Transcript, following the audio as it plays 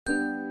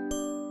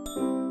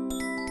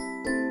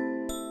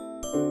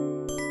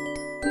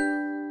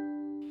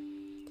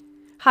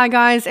Hi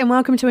guys, and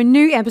welcome to a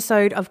new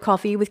episode of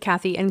Coffee with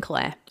Cathy and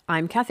Claire.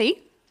 I'm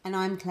Cathy. And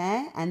I'm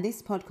Claire, and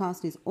this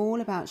podcast is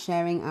all about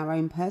sharing our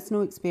own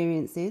personal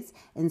experiences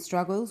and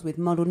struggles with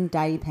modern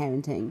day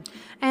parenting.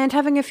 And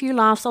having a few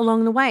laughs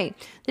along the way.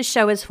 This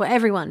show is for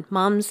everyone.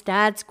 Mums,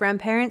 dads,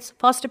 grandparents,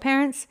 foster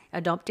parents,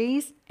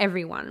 adoptees,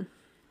 everyone.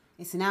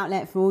 It's an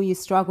outlet for all your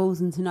struggles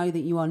and to know that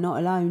you are not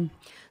alone.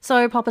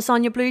 So pop us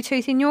on your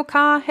Bluetooth in your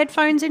car,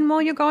 headphones in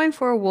while you're going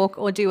for a walk,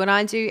 or do what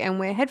I do and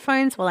wear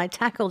headphones while I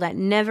tackle that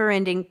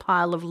never-ending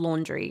pile of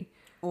laundry.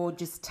 Or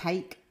just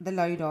take the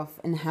load off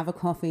and have a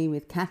coffee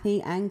with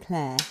Cathy and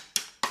Claire.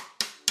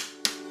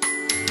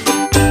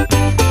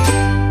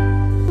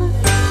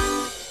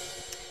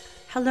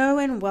 Hello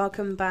and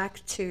welcome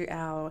back to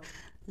our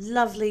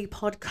lovely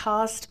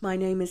podcast. My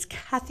name is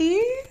Cathy.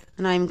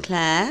 And I'm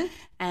Claire.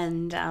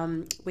 And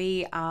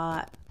we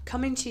are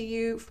coming to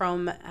you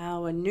from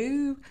our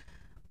new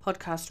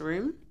podcast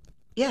room.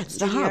 Yeah,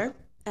 the hub.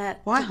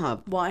 At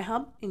Y-Hub.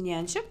 Y-Hub in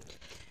Yanship.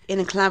 In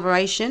a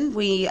collaboration,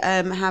 we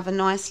have a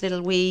nice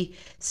little wee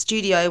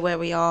studio where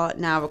we are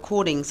now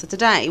recording. So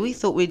today we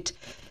thought we'd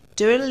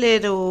do a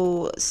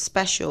little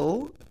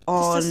special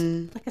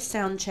on... like a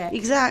sound check.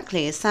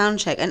 Exactly, a sound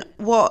check. And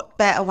what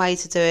better way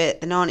to do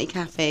it than Auntie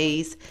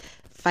Cathy's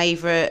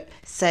favourite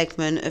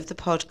segment of the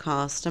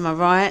podcast? Am I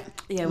right?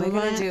 Yeah, we're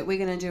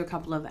gonna do a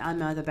couple of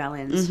I'm Either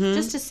Bellends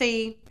just to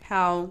see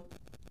how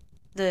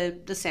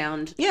the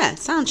sound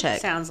sound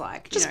check sounds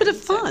like. Just a bit of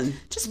fun.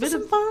 Just a bit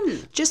of fun.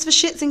 Just for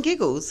shits and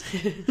giggles.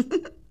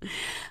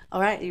 All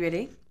right, you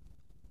ready?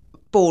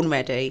 Born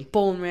ready.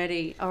 Born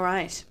ready. All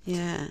right.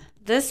 Yeah.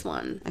 This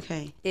one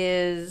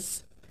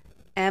is,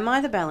 am I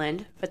the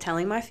Bellend for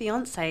telling my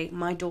fiancé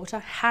my daughter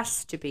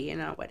has to be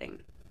in our wedding?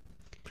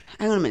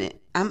 Hang on a minute.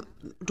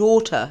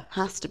 Daughter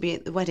has to be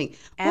at the wedding.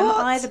 Am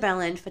I the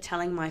Bellend for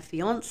telling my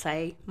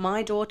fiancé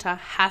my daughter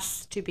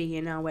has to be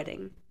in our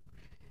wedding?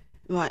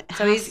 Right.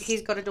 So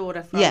he's got a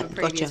daughter from a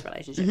previous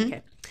relationship. Mm-hmm.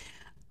 Okay.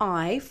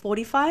 I,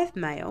 45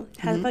 male,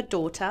 have a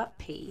daughter,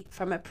 P,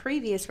 from a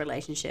previous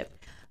relationship.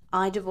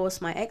 I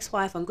divorced my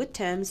ex-wife on good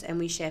terms and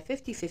we share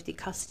 50-50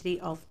 custody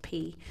of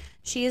P.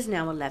 She is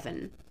now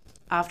 11.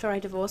 After I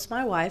divorced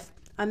my wife,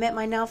 I met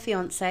my now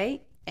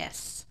fiancé,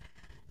 S.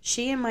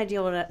 She and my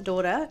daughter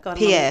got along...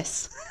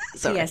 P.S.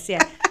 Sorry. P.S.,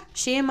 yeah.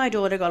 She and my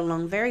daughter got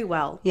along very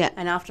well. Yeah.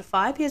 And after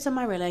 5 years of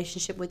my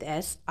relationship with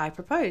S, I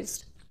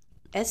proposed.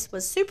 S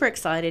was super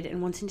excited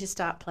and wanting to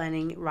start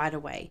planning right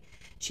away.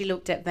 She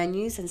looked at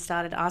venues and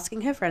started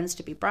asking her friends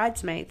to be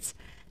bridesmaids.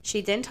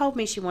 She then told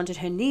me she wanted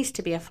her niece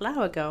to be a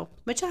flower girl,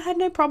 which I had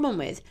no problem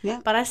with.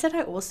 Yeah. But I said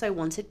I also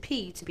wanted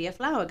P to be a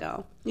flower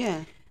girl.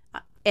 Yeah.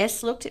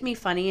 S looked at me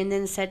funny and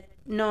then said,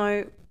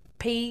 no,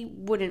 P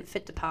wouldn't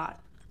fit the part.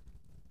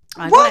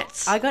 I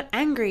got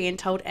angry and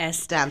told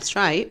S damn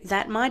straight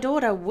that my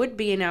daughter would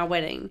be in our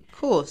wedding. Of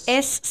course.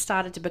 S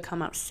started to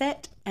become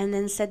upset and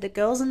then said the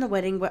girls in the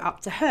wedding were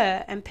up to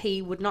her and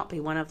P would not be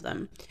one of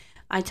them.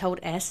 I told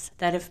S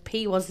that if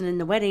P wasn't in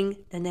the wedding,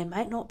 then there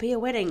might not be a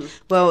wedding.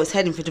 Well, it's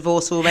heading for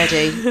divorce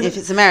already. If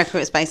it's America,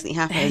 it's basically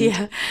happened.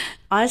 Yeah.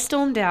 I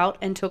stormed out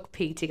and took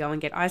P to go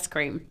and get ice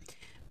cream.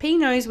 P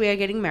knows we are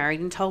getting married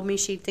and told me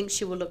she thinks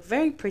she will look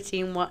very pretty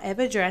in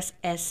whatever dress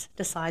S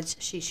decides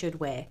she should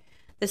wear.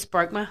 This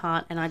broke my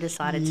heart and I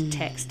decided to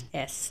text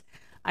S.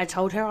 I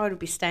told her I would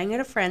be staying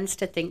at a friend's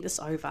to think this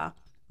over.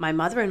 My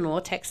mother-in-law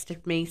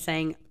texted me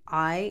saying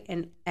I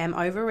am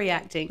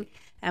overreacting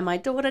and my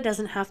daughter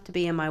doesn't have to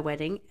be in my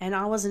wedding and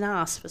I was an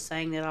ass for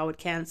saying that I would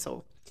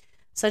cancel.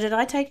 So did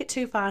I take it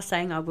too far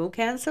saying I will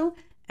cancel?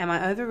 Am I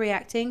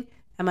overreacting?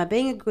 Am I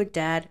being a good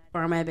dad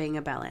or am I being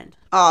a Bellend?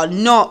 Oh,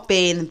 not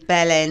being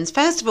Bellend.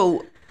 First of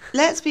all,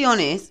 let's be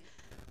honest.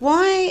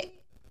 Why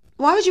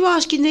would you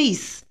ask your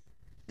niece?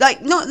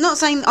 Like, not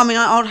saying, I mean,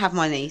 I'd have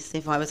my niece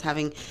if I was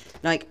having,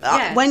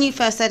 when you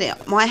first said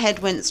it, my head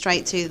went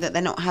straight to that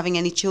they're not having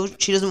any children.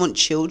 She doesn't want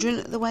children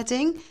at the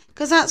wedding,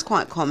 because that's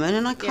quite common,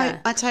 and I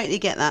totally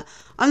get that.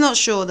 I'm not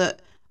sure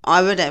that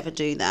I would ever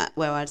do that,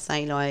 where I'd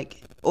say,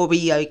 or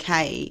be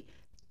okay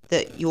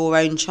that your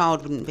own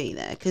child wouldn't be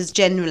there, because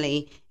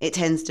generally it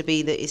tends to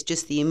be that it's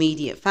just the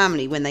immediate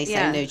family when they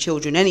say no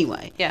children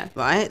anyway. Yeah.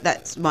 Right?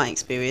 That's my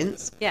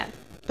experience. Yeah.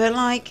 But,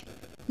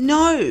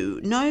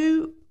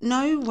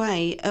 no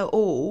way at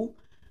all,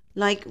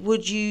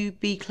 would you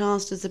be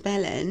classed as a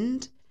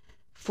Bellend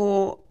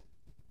for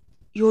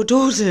your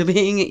daughter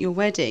being at your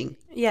wedding?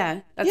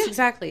 Yeah, that's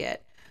exactly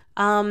it.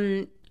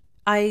 You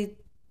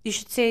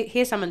should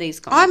hear some of these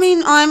comments. I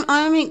mean,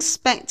 I'm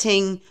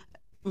expecting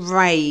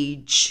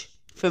rage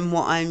from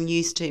what I'm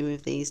used to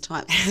with these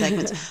types of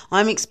segments.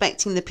 I'm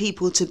expecting the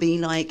people to be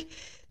like,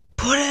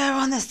 put her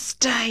on the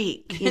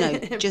stake,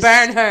 just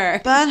burn her,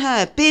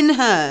 bin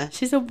her.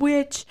 She's a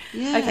witch.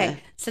 Yeah. Okay,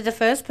 so the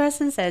first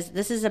person says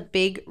this is a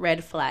big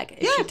red flag.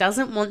 If she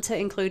doesn't want to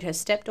include her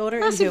stepdaughter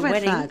in her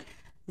wedding,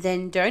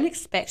 then don't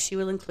expect she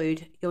will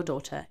include your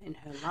daughter in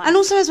her life. And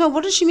also as well,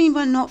 what does she mean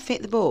by not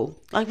fit the ball?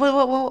 Like,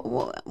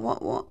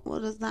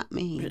 what does that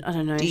mean? I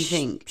don't know. Do you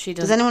think? She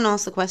does anyone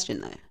ask the question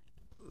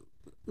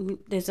though?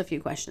 There's a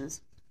few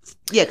questions.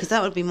 Yeah, because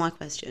that would be my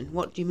question.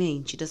 What do you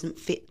mean she doesn't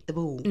fit the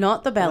ball?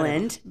 Not the Or bell whatever.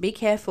 end. Be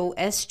careful.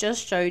 S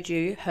just showed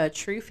you her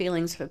true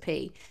feelings for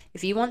P.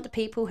 If you want the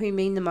people who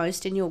mean the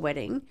most in your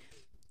wedding,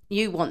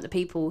 the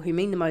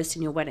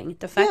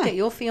fact Yeah. that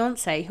your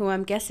fiance, who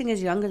I'm guessing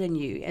is younger than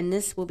you, and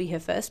this will be her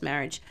first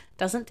marriage,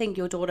 doesn't think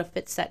your daughter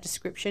fits that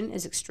description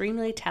is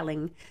extremely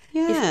telling.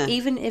 Yeah.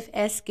 Even if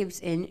S gives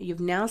in, you've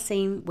now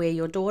seen where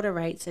your daughter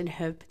rates in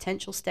her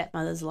potential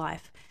stepmother's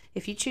life.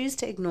 If you choose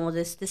to ignore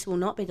this, this will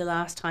not be the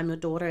last time your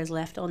daughter is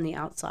left on the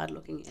outside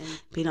looking in.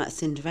 Be like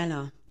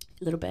Cinderella.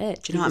 A little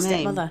bit. Do you know what I mean?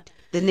 Stepmother.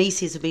 The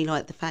nieces will be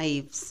like the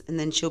faves, and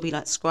then she'll be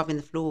like scrubbing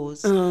the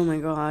floors. Oh my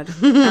God.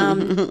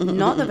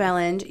 Not the bell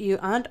end. You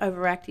aren't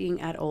overacting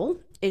at all.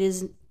 It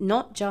is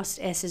not just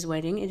S's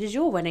wedding. It is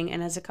your wedding,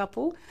 and as a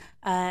couple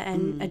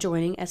and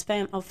adjoining as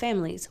of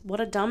families. What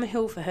a dumb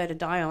hill for her to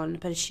die on,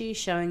 but she's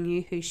showing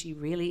you who she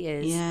really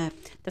is. Yeah.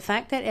 The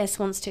fact that S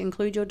wants to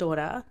exclude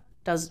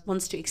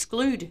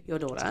your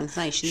daughter And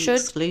say she's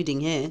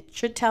excluding here.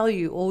 should tell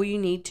you all you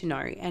need to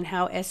know and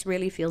how S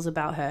really feels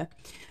about her.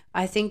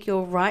 I think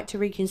you're right to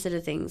reconsider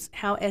things.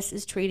 How S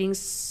is treating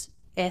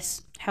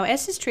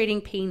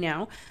P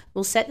now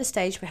will set the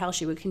stage for how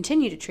she would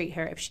continue to treat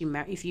her if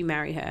you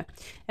marry her.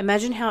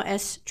 Imagine how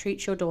S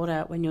treats your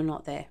daughter when you're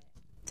not there.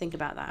 Think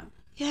about that.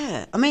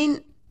 Yeah. I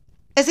mean,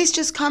 has this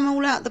just come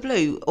all out the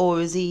blue,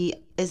 or has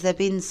there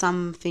been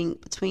something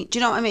between? Do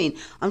you know what I mean?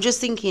 I'm just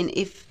thinking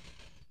if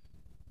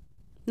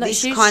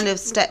this kind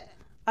of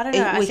I don't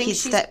know. I think wicked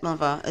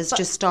stepmother has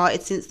just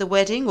started since the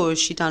wedding, or has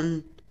she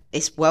done?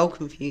 It's well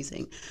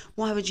confusing.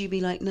 Why would you be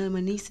like, no, my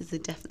nieces are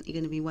definitely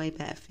going to be way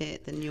better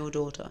fit than your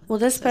daughter? Well,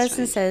 this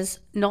person says,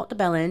 not the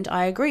bell end.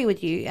 I agree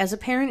with you. As a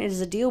parent, it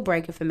is a deal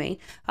breaker for me.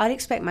 I'd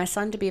expect my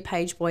son to be a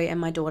page boy and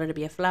my daughter to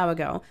be a flower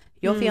girl.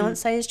 Your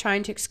fiance is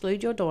trying to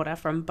exclude your daughter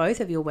from both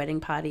of your wedding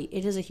party.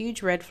 It is a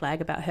huge red flag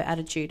about her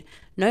attitude.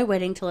 No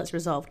wedding till it's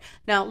resolved.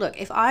 Now,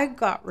 look, if I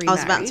got remarried... I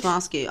was about to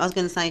ask you. I was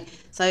going to say,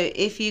 so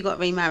if you got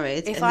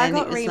remarried... If I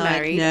got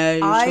remarried, no,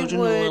 your I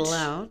children would were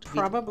allowed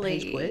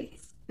probably...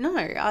 No,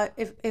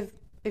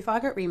 if I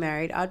got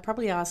remarried, I'd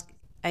probably ask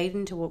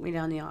Aiden to walk me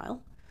down the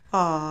aisle.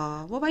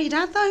 Oh, what about your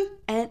dad, though?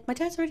 And my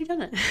dad's already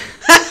done it.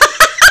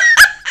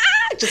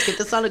 Just give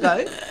the son a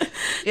go.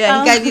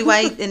 Yeah, he gave you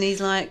weight, and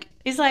he's like...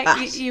 He's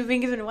like, you've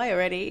been given away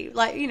already.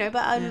 Like, you know,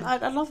 but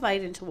I'd love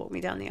Aiden to walk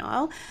me down the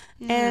aisle.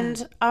 Yeah.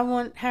 And I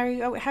want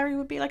Harry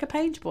would be like a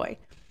page boy.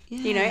 Yeah.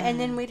 You know, and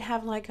then we'd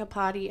have like a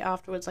party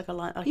afterwards, like you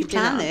a dinner.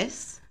 plan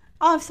this?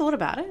 Oh, I've thought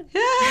about it.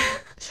 Yeah.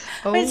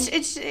 Oh.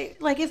 It's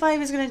like if I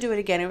was going to do it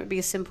again, it would be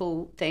a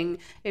simple thing.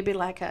 It'd be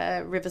like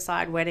a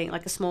riverside wedding,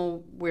 like a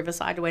small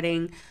riverside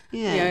wedding.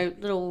 Yeah. You know,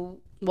 little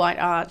white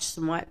arch,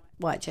 some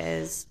white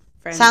chairs.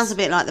 Friends. Sounds a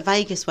bit like the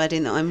Vegas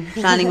wedding that I'm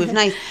planning with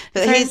Nate.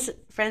 But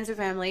friends and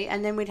family,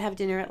 and then we'd have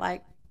dinner at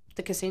like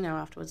the casino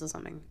afterwards or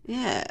something.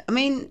 Yeah. I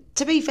mean,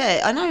 to be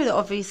fair, I know that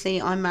obviously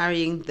I'm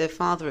marrying the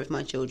father of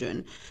my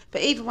children,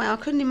 but either way, I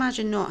couldn't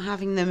imagine not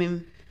having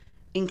them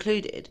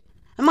included.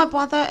 And my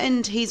brother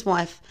and his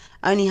wife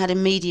only had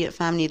immediate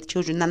family of the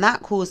children, and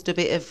that caused a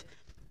bit of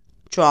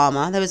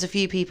drama. There was a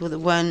few people that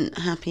weren't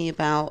happy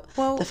about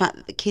the fact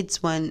that the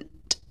kids weren't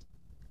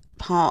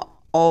part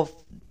of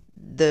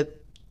the,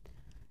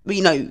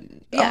 you know,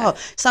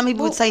 some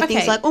people would say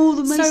things like,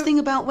 the most thing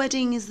about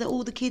wedding is that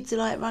all the kids are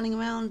like running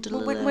around.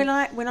 When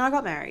I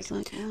got married,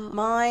 like,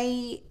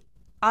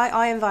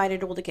 I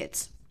invited all the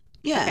kids.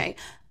 Yeah. Okay.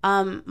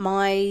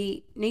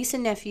 My niece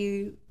and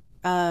nephew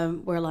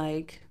were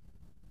like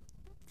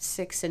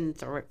 6 and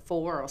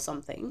 4 or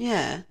something.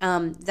 Yeah.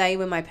 They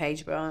were my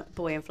page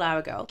boy and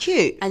flower girl.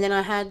 Cute. And then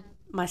I had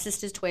my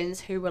sister's twins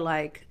who were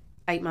like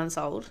 8 months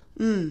old.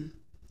 Mm.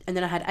 And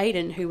then I had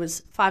Aiden who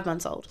was 5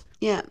 months old.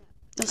 Yeah.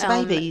 That's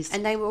babies.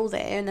 And they were all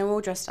there and they were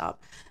all dressed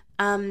up.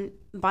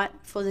 But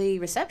for the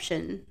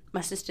reception,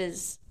 my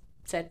sisters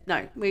said,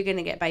 no, we're going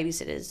to get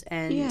babysitters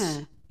and,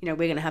 you know,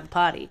 we're going to have a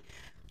party.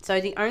 So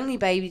the only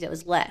baby that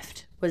was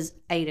left was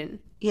Aiden.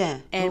 Yeah.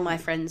 And my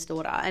friend's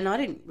daughter. And I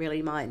didn't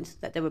really mind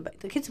that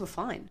the kids were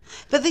fine.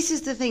 But this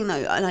is the thing,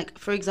 though. Like,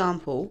 for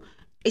example,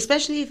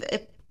 especially if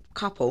a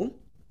couple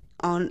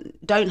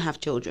don't have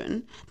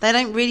children, they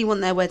don't really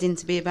want their wedding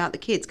to be about the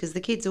kids because the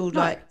kids all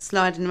like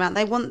sliding around.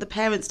 They want the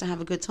parents to have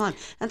a good time.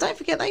 And don't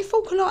forget, they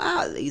fork a lot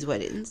out at these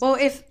weddings. Well,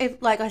 if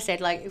like I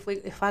said, like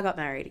if I got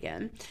married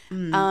again,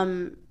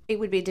 it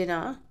would be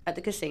dinner at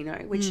the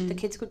casino, which the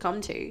kids could come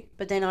to,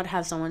 but then I'd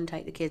have someone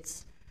take the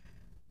kids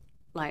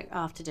like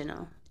after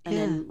dinner. And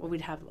then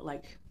we'd have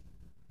like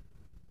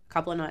a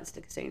couple of nights at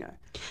the casino.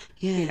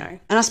 Yeah. You know.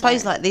 And I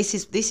suppose like this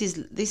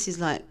is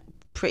like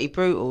pretty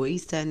brutal.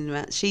 She's turning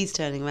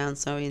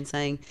around, and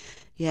saying,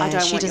 "Yeah,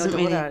 she doesn't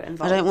really.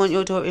 I don't want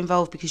your daughter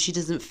involved because she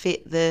doesn't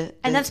fit the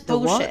and that's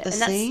bullshit. The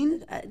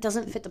scene. It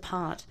doesn't fit the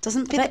part.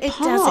 Doesn't fit the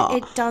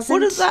part. It doesn't. What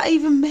does that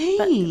even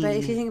mean? But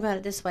if you think about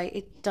it this way,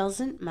 it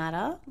doesn't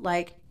matter.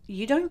 Like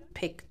you don't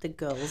pick the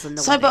girls in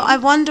the wedding. But I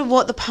wonder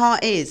what the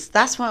part is.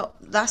 That's what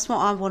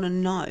I want to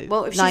know.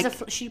 Well,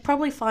 if she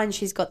probably finds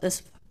she's got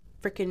this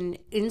freaking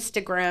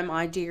Instagram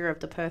idea of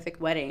the perfect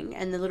wedding,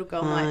 and the little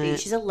girl might be,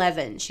 she's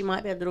 11, she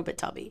might be a little bit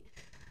tubby.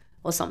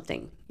 or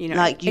something, you know.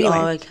 Like you Anyway,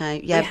 are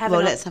okay. Yeah,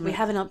 let's have we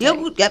have an update.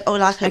 Yeah, yep. Oh,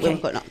 like Okay.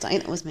 we've got an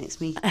update. That was me.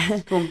 It's me.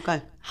 Go on,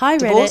 go. Hi,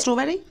 Divorced Reddit.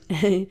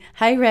 already?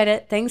 Hi,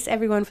 Reddit. Thanks,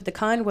 everyone, for the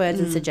kind words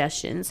and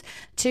suggestions.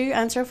 To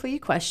answer for your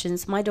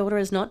questions, my daughter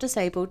is not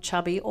disabled,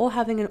 chubby, or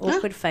having an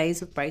awkward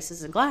phase with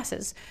braces and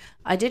glasses.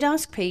 I did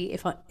ask P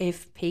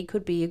if P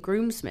could be a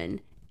groomsman.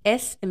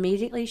 S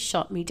immediately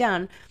shot me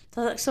down.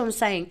 So that's what I'm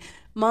saying.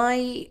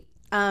 My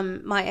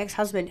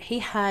ex-husband, he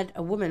had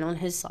a woman on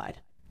his side.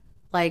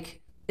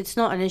 Like, it's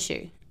not an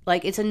issue.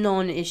 Like, it's a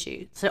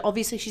non-issue. So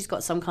obviously she's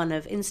got some kind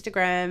of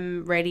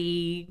Instagram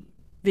ready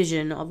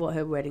vision of what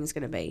her wedding's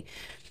going to be.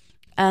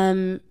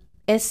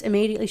 S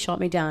immediately shot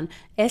me down.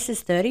 S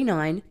is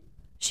 39.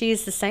 She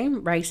is the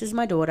same race as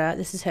my daughter.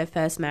 This is her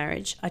first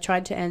marriage. I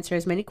tried to answer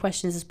as many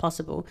questions as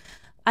possible.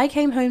 I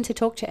came home to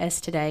talk to S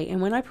today, and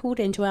when I pulled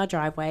into our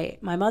driveway,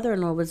 my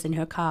mother-in-law was in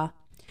her car.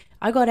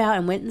 I got out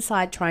and went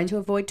inside trying to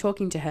avoid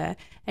talking to her,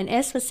 and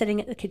S was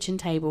sitting at the kitchen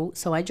table,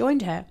 so I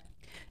joined her.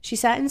 She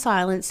sat in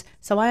silence,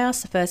 so I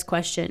asked the first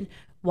question.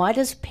 Why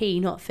does P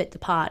not fit the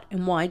part,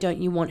 and why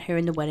don't you want her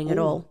in the wedding at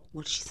all?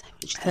 What did she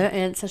say? Her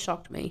answer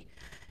shocked me.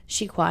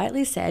 She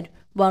quietly said,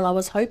 well, I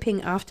was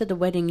hoping after the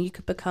wedding you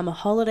could become a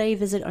holiday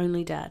visit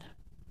only dad.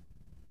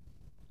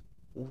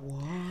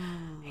 Wow.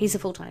 He's a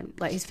full-time,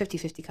 like he's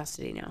 50-50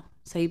 custody now,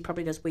 so he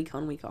probably does week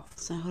on, week off.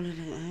 So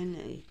holiday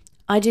only.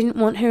 I didn't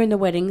want her in the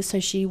wedding so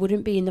she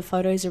wouldn't be in the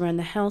photos around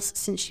the house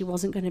since she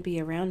wasn't going to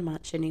be around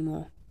much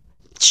anymore.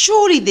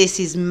 Surely this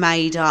is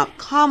made up.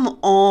 Come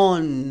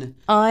on.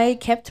 I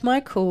kept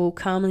my cool,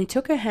 calmly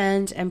took her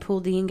hand and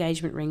pulled the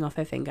engagement ring off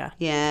her finger.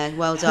 Yeah,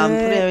 well done.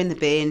 Put her in the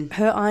bin.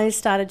 Her eyes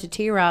started to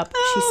tear up.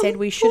 She said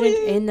we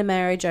shouldn't end the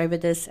marriage over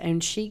this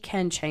and she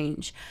can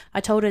change. I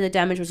told her the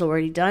damage was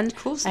already done. Of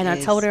course and it I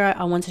is. told her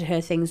I wanted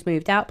her things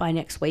moved out by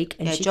next week.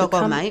 And Yeah, she jog could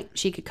on, come, mate.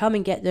 She could come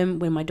and get them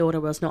when my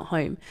daughter was not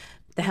home.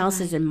 The house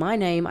is in my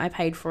name. I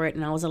paid for it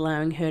and I was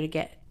allowing her to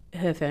get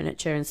her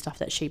furniture and stuff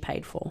that she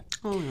paid for.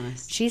 Oh,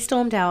 nice. She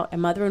stormed out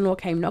and mother-in-law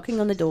came knocking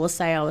on the door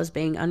say I was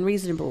being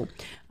unreasonable.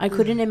 I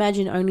couldn't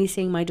imagine only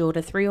seeing my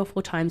daughter 3 or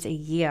 4 times a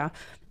year.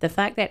 The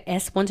fact that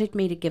S wanted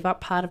me to give up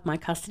part of my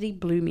custody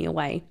blew me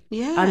away.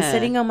 Yeah. I'm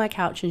sitting on my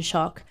couch in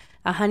shock.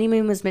 Our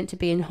honeymoon was meant to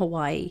be in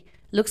Hawaii.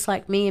 Looks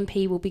like me and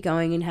P will be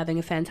going and having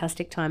a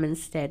fantastic time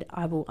instead.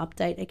 I will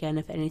update again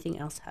if anything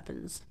else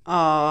happens.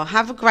 Oh,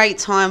 have a great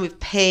time with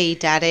P,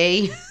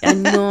 Daddy. I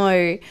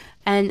know.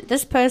 And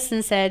this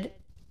person said,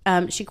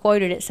 she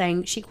quoted it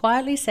saying, she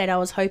quietly said, I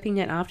was hoping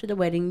that after the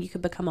wedding you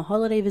could become a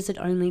holiday visit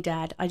only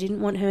dad. I didn't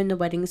want her in the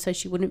wedding so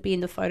she wouldn't be in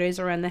the photos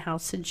around the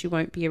house since she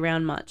won't be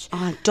around much. Oh,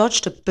 I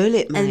dodged a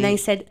bullet, mate. And they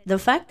said, the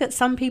fact that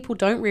some people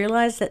don't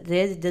realise that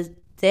they're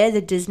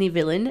the Disney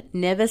villain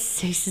never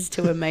ceases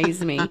to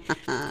amaze me.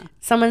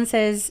 Someone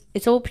says,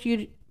 it's all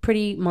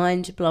pretty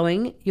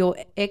mind-blowing. Your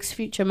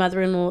ex-future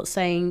mother-in-law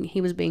saying he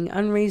was being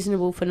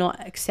unreasonable for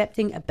not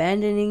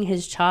abandoning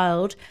his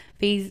child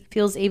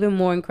feels even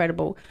more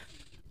incredible.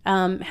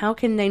 How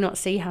can they not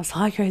see how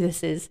psycho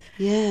this is?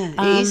 Yeah,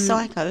 it is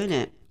psycho, isn't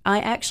it? I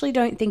actually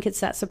don't think it's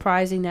that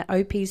surprising that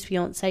OP's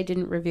fiance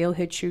didn't reveal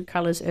her true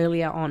colours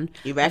earlier on.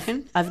 You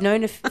reckon? I've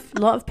known a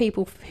lot of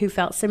people who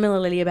felt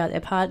similarly about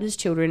their partner's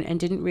children and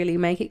didn't really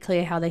make it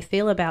clear how they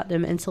feel about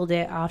them until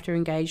they're after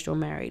engaged or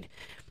married.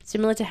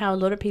 Similar to how a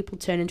lot of people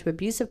turn into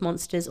abusive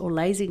monsters or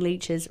lazy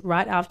leeches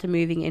right after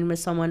moving in with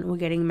someone or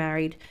getting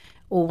married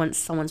or once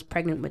someone's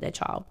pregnant with their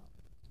child.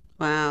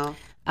 Wow.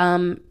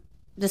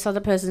 This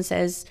other person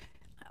says,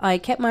 I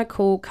kept my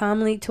cool,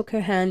 calmly took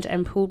her hand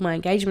and pulled my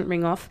engagement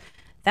ring off.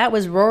 That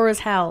was raw as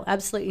hell.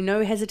 Absolutely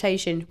no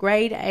hesitation.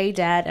 Grade A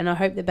dad, and I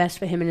hope the best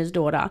for him and his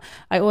daughter.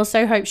 I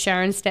also hope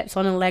Sharon steps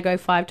on a Lego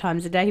 5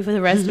 times a day for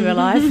the rest of her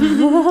life.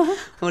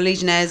 Or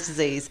Legionnaire's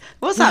disease.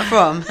 What's that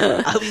from?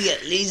 I hope you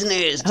get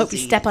Legionnaire's disease. Hope you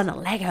step on a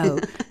Lego.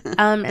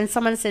 And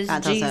someone says,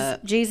 That does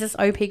hurt. Jesus,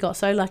 OP got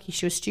so lucky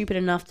she was stupid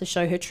enough to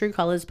show her true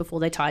colours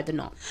before they tied the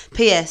knot.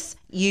 P.S.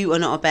 You are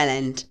not a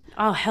bellend.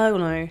 Oh, hell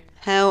no.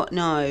 Hell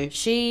no.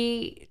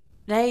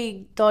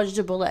 They dodged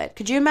a bullet.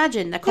 Could you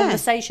imagine the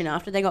conversation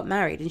after they got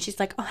married? And she's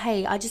like, oh,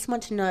 hey, I just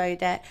want to know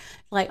that,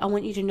 like, I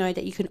want you to know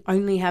that you can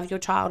only have your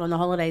child on the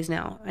holidays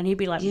now. And he'd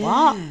be like,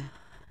 what?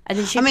 And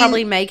then she'd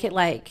probably make it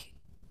like,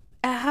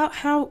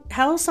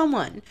 how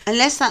someone...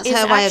 Unless that's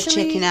her way of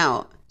checking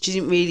out. She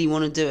didn't really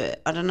want to do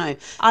it. I don't know.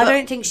 I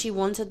don't think she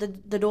wanted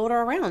the daughter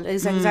around.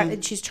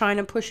 Exactly. She's trying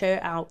to push her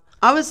out.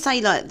 I would say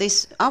like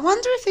this. I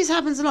wonder if this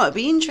happens a lot. It'd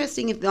be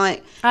interesting if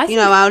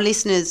our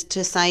listeners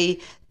to say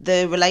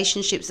the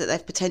relationships that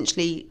they've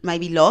potentially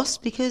maybe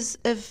lost because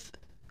of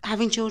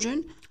having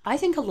children. I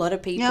think a lot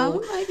of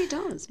people... Yeah, maybe it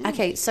does. Yeah.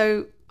 Okay,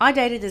 so I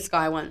dated this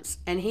guy once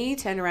and he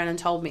turned around and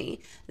told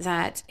me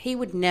that he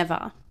would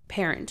never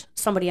parent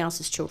somebody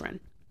else's children.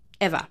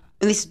 Ever.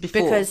 And this is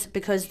before.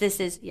 Because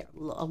this is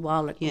a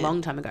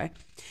long time ago.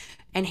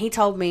 And he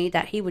told me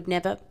that he would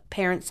never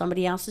parent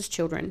somebody else's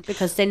children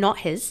because they're not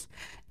his.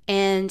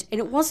 And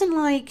it wasn't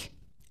like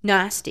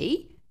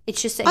nasty.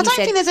 It's just that I don't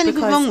think there's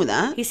anything wrong with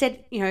that. He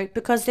said,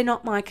 because they're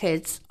not my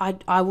kids,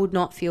 I would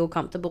not feel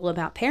comfortable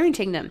about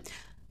parenting them.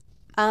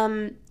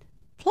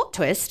 Plot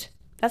twist.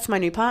 That's my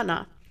new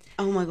partner.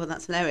 Oh my God,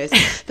 that's hilarious.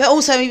 But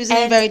also he was in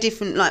a very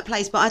different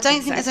place. But I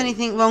don't think there's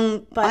anything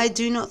wrong. But I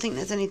do not think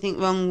there's anything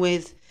wrong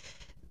with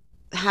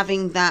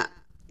having that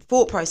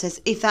thought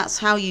process if that's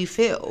how you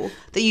feel,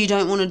 that you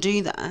don't want to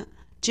do that.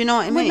 Do you know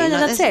what I mean? No,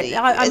 that's it.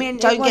 I mean,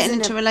 don't get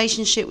into a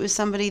relationship with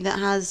somebody that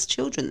has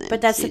children then.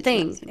 But that's the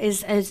thing,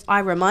 is as I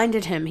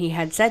reminded him, he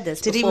had said this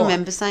before. Did he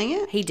remember saying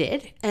it? He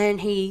did. And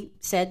he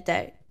said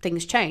that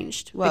things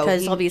changed. Well,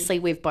 because obviously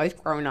we've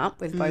both grown up.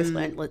 We've both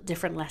learned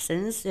different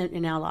lessons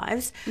in our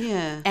lives.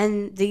 Yeah.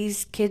 And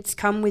these kids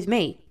come with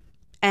me.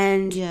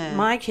 And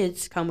my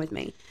kids come with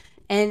me.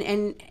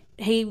 And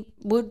he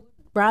would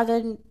rather,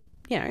 you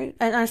know,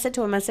 and I said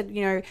to him,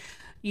 you know,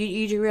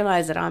 you do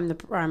realise that I'm the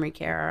primary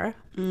carer,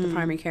 the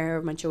primary carer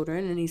of my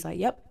children. And he's like,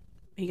 yep.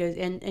 He goes,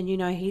 and you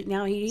know, he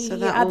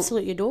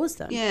absolutely adores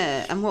them.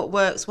 Yeah, and what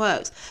works.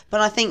 But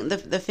I think the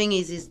thing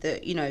is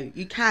that, you know,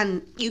 you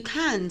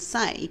can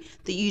say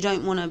that you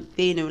don't want to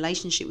be in a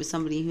relationship with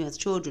somebody who has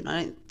children.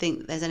 I don't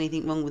think there's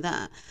anything wrong with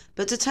that.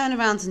 But to turn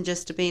around and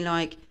just to be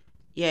like,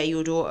 yeah,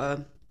 your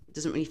daughter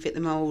doesn't really fit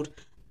the mould.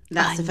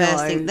 That's the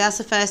first thing. That's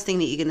the first thing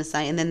that you're going to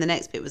say. And then the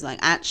next bit was like,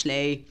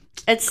 actually,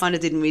 it's kind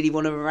of didn't really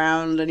want her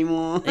around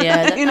anymore.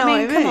 Yeah, you know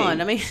what I mean? Come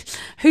on. I mean,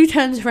 who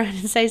turns around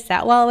and says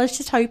that? Well, I was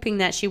just hoping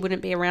that she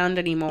wouldn't be around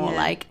anymore. Yeah.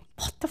 Like,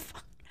 what the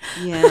fuck?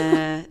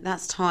 Yeah,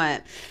 that's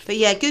tight. But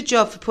yeah, good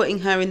job for putting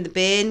her in the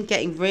bin,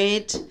 getting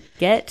rid.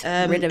 Get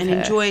rid of and her.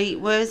 Enjoy.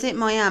 Where is it?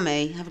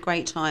 Miami. Have a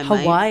great time.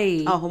 Hawaii.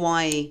 Mate. Oh,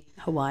 Hawaii.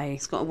 Hawaii.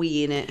 It's got a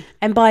wee in it.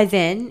 And by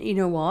then, you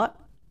know what?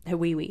 A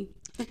wee.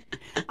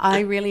 I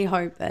really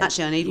hope that.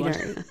 Actually, I need one.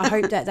 Know, I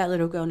hope that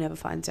little girl never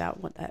finds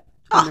out what that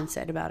woman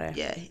said about her.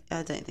 Yeah,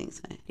 I don't think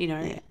so. You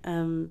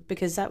know,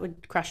 because that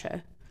would crush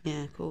her.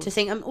 Yeah, of course. To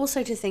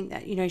think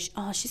that, you know,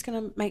 she's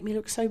going to make me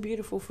look so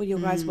beautiful for your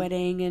guys'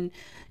 wedding, and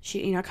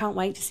she, you know, I can't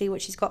wait to see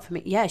what she's got for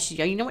me. Yeah,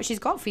 you know what she's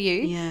got for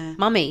you? Yeah.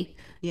 Mummy.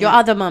 Yeah. Your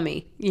other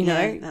mummy, you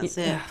know? That's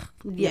it.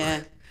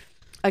 Yeah.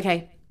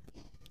 Okay.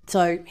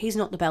 So, he's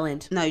not the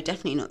Bellend. No,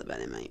 definitely not the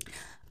Bellend, mate.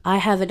 I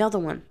have another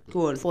one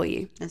Go on. for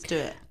you. Let's do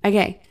it.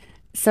 Okay.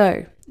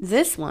 So,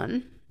 this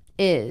one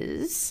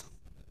is...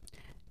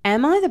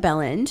 Am I the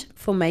Bellend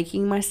for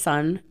making my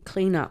son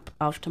clean up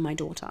after my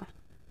daughter?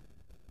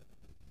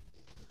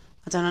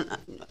 I don't know.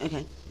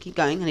 Okay, keep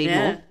going. I need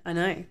more. I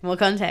know. More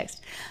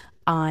context.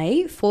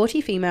 I,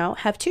 40 female,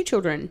 have 2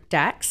 children.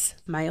 Dax,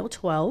 male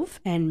 12,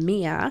 and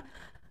Mia,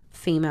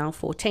 female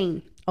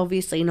 14.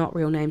 Obviously not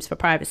real names for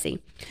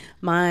privacy.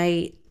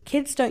 My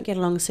kids don't get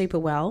along super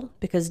well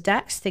because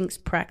Dax thinks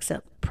pranks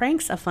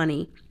are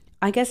funny.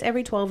 I guess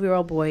every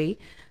 12-year-old boy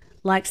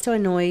likes to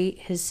annoy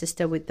his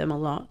sister with them a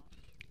lot.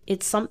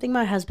 It's something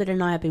my husband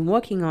and I have been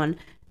working on,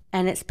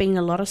 and it's been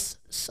a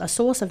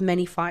source of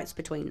many fights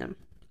between them.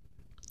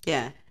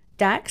 Yeah.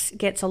 Dax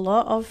gets a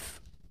lot of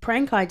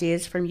prank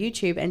ideas from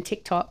YouTube and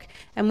TikTok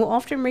and will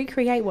often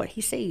recreate what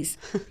he sees.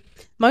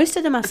 Most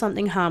of them are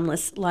something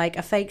harmless, like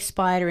a fake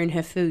spider in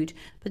her food,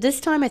 but this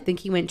time I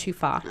think he went too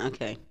far.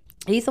 Okay.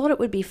 He thought it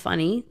would be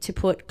funny to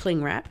put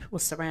cling wrap or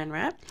saran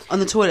wrap on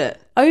the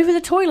toilet. Over the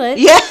toilet.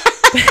 Yeah.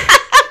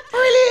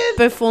 Brilliant.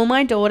 Before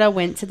my daughter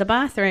went to the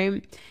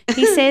bathroom.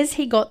 He says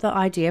he got the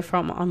idea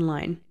from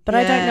online, but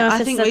I don't know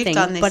if it's a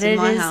thing, but it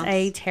is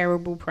a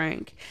terrible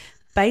prank.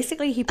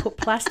 Basically, he put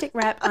plastic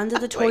wrap under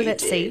the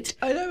toilet seat,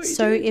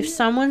 so if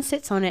someone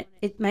sits on it,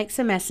 it makes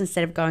a mess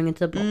instead of going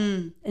into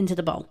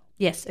the bowl.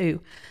 Yes,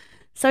 ooh.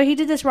 So he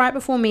did this right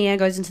before Mia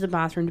goes into the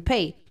bathroom to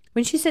pee.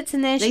 When she sits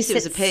in there, she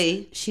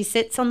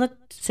sits on the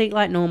seat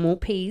like normal,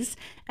 pees,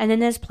 and then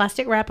there's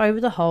plastic wrap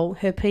over the hole.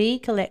 Her pee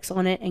collects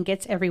on it and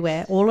gets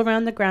everywhere, all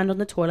around the ground on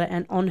the toilet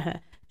and on her.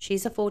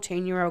 She's a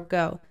 14-year-old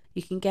girl.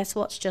 You can guess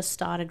what's just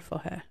started for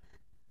her.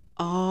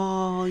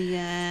 Oh,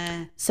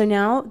 yeah. So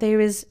now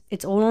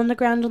it's all on the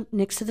ground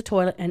next to the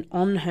toilet and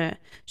on her.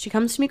 She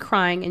comes to me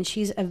crying and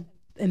she's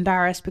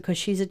embarrassed because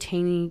she's a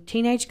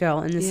teenage girl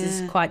and this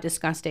is quite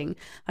disgusting.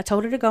 I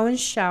told her to go and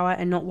shower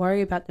and not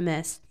worry about the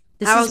mess.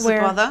 How old's the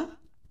brother?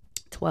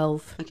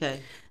 12. Okay.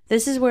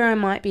 This is where I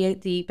might be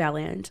at the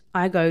Bellend.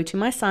 I go to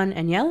my son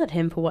and yell at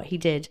him for what he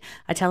did.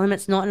 I tell him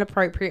it's not an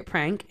appropriate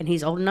prank and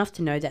he's old enough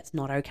to know that's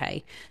not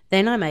okay.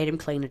 Then I made him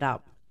clean it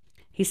up.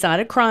 He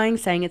started crying,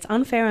 saying it's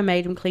unfair I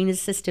made him clean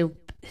his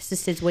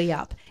sister's wee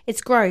up.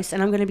 It's gross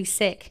and I'm going to be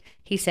sick.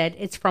 He said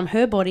it's from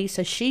her body,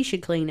 so she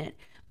should clean it.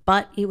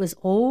 But it was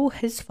all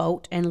his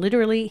fault and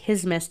literally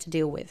his mess to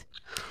deal with.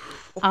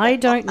 I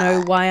don't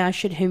know why I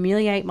should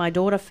humiliate my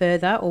daughter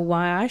further or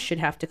why I should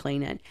have to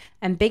clean it.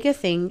 And bigger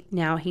thing,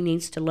 now he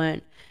needs to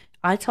learn.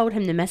 I told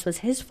him the mess was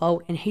his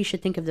fault and he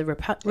should think of the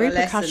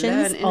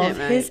repercussions of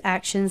his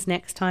actions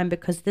next time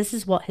because this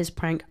is what his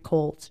prank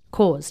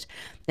caused.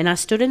 Then I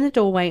stood in the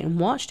doorway and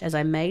watched as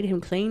I made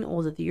him clean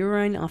all the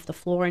urine off the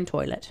floor and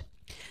toilet.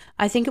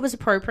 I think it was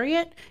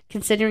appropriate,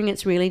 considering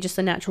it's really just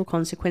a natural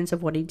consequence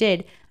of what he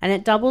did, and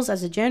it doubles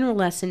as a general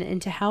lesson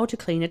into how to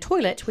clean a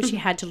toilet, which he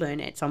had to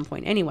learn at some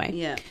point anyway.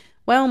 Yeah.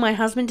 Well, my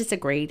husband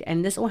disagreed,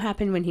 and this all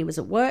happened when he was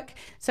at work,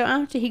 so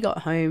after he got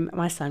home,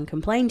 my son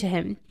complained to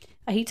him.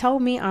 He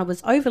told me I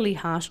was overly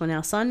harsh on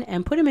our son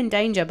and put him in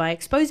danger by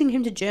exposing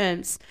him to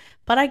germs.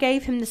 But I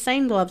gave him the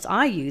same gloves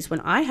I use when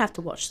I have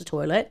to wash the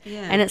toilet,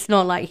 and it's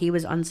not like he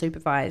was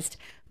unsupervised.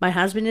 My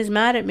husband is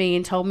mad at me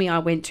and told me I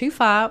went too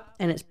far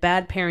and it's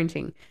bad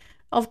parenting.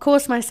 Of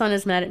course, my son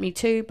is mad at me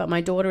too, but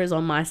my daughter is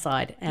on my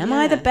side. Am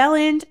I the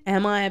Bellend?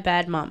 Am I a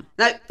bad mum?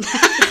 No.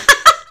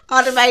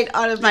 I'd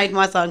have made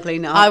my son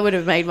clean it up. I would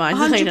have made mine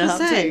 100%. clean it up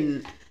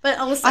too. But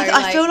also,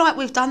 I feel like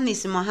we've done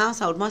this in my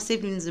household. My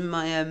siblings and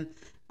my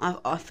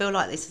I feel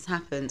like this has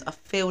happened.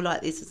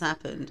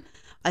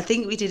 I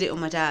think we did it on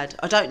my dad.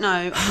 I don't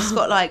know.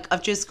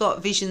 I've just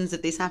got visions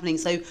of this happening.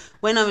 So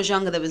when I was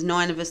younger, there was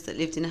 9 of us that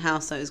lived in a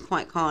house, so it was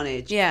quite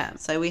carnage. Yeah.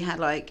 So we had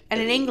and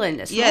in England,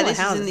 it's this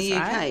houses, is in the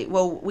UK. Right?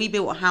 Well, we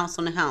built a house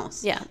on a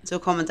house. Yeah. To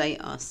accommodate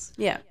us.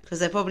 Yeah. Because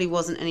there probably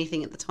wasn't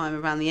anything at the time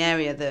around the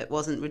area that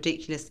wasn't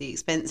ridiculously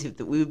expensive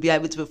that we would be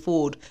able to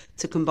afford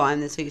to combine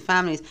the 2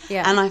 families.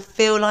 Yeah. And I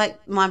feel like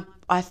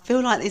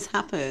this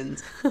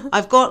happened.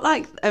 I've got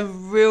like a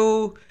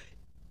real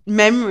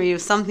memory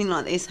of something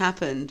like this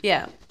happened.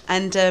 Yeah.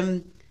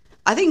 And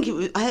I think it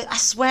was, I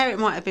swear it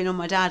might have been on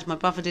my dad. My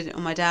brother did it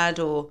on my dad,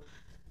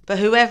 but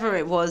whoever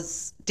it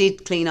was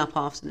did clean up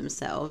after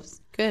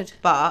themselves. Good.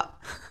 But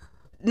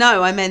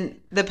no, I meant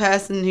the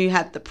person who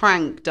had the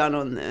prank done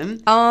on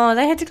them. Oh,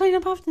 they had to clean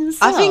up after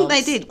themselves. I think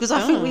they did, because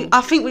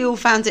I think we all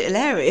found it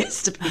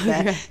hilarious, to be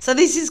fair. Okay. So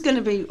this is going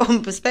to be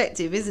on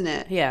perspective, isn't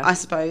it? Yeah. I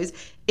suppose.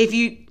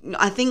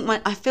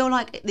 I feel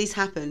like this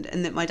happened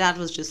and that my dad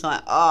was just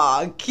like,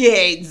 oh,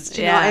 kids,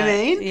 do you know what I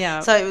mean?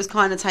 Yeah. So it was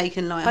kind of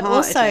taken like But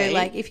also,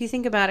 like, if you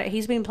think about it,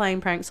 he's been playing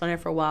pranks on her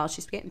for a while.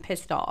 She's getting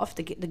pissed off,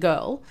 the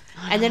girl.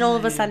 And then all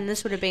of a sudden,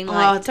 this would have been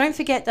like, don't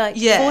forget that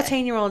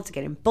 14-year-olds are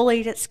getting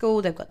bullied at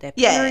school. They've got their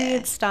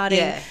periods starting.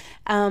 Yeah.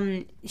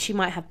 She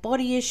might have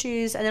body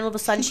issues, and then all of a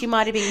sudden she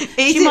might have been.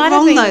 Is it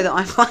wrong though that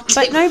I find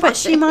it funny? But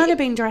she might have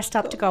been dressed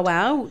up to go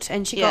out,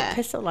 and she got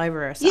pissed all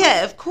over herself.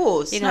 Yeah, of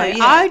course. You know,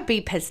 I'd be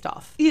pissed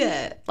off.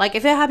 Yeah. Like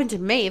if it happened to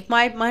me, if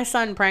my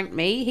son pranked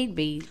me, he'd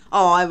be.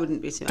 Oh, I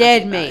wouldn't be too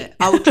dead happy me. about it.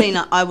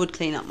 I would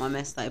clean up my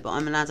mess though, but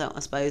I'm an adult,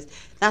 I suppose.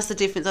 That's the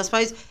difference. I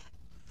suppose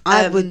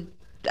I would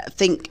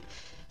think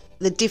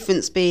the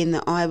difference being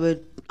that I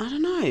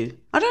don't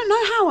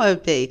know how I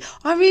would be.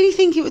 I really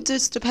think it would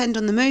just depend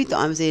on the mood that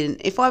I was in.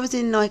 If I was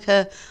in like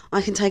a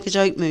I can take a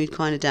joke mood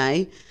kind of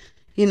day,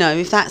 you know,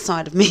 if that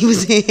side of me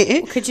was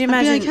here, could you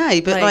imagine? I'd be okay.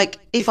 But like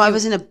if I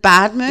was in a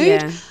bad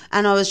mood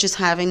and I was just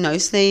having no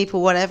sleep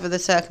or whatever the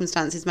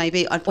circumstances may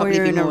be, I'd probably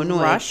be more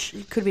annoyed. Rush.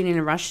 You could be in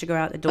a rush to go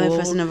out the door. If I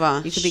was in a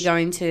rush, you could be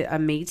going to a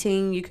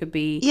meeting. You could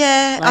be.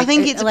 Yeah, I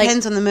think it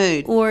depends on the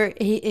mood. Or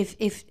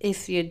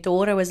if your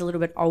daughter was a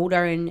little bit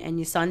older and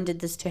your son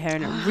did this to her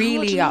and it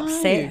really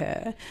upset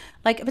her.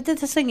 Like, but the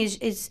thing is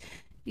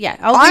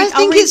I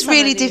think it's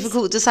really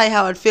difficult to say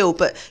how I'd feel,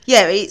 but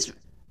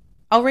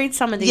I'll read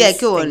some of these. Yeah,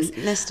 go things.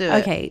 on. Let's do it.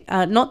 Okay,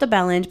 not the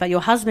Bellend, but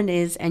your husband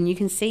is, and you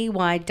can see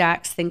why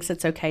Dax thinks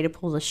it's okay to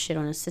pull this shit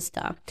on his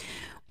sister.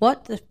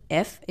 What the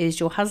F is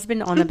your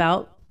husband on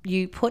about?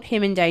 You put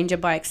him in danger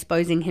by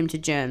exposing him to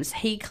germs.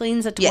 He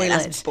cleans a toilet. Yeah,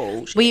 that's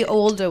bullshit. We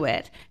all do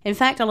it. In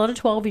fact, a lot of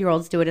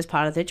 12-year-olds do it as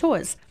part of their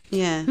chores.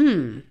 Yeah.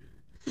 Do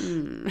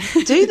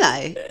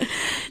they?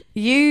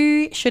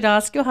 You should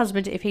ask your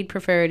husband if he'd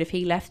prefer it if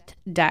he left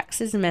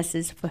Dax's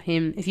messes for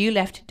him. If you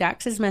left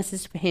Dax's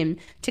messes for him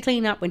to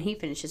clean up when he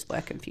finishes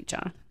work in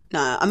future.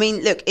 No, I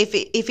mean, look,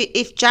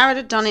 if Jared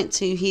had done it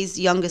to his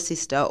younger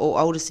sister or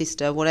older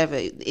sister, whatever,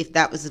 if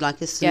that was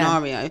like a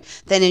scenario,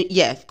 then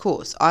of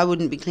course, I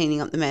wouldn't be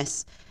cleaning up the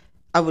mess.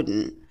 I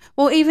wouldn't.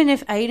 Well, even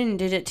if Aiden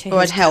did it to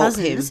or his I'd help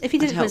cousins, him. if he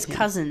did I'd it to his help him.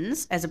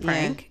 cousins as a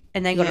prank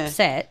and they got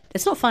upset,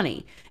 it's not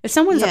funny. If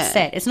someone's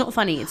upset, it's not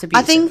funny. It's I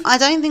abusive.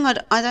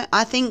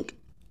 think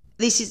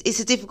it's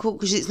a difficult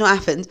because it's not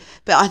happened.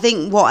 But I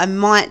think what I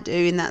might do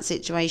in that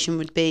situation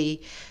would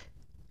be,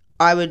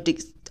 I would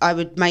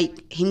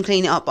make him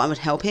clean it up, but I would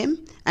help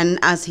him. And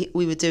as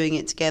we were doing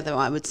it together,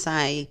 I would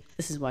say,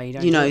 "This is why you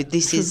don't." You know, do it.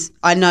 this is.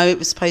 I know it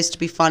was supposed to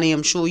be funny.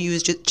 I'm sure you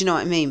was just. Do you know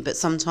what I mean? But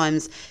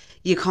sometimes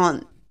you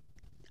can't.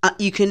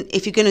 You can,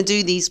 if you're going to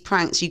do these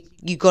pranks,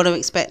 you got to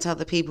expect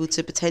other people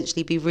to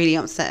potentially be really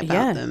upset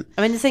about them.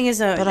 I mean, the thing is,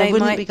 but I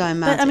wouldn't be going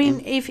mad. But I mean,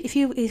 him.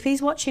 if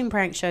he's watching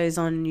prank shows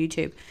on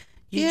YouTube,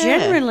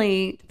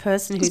 generally the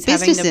person who's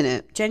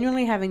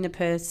genuinely having the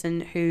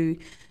person who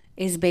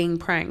is being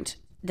pranked,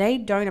 they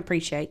don't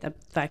appreciate the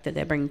fact that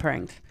they're being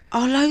pranked.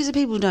 Oh, loads of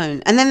people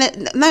don't. And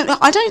then no,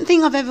 I don't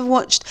think I've ever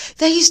watched.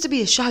 There used to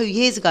be a show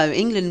years ago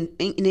in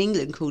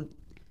England called.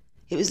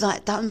 It was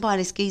like done by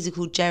this geezer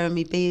called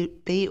Jeremy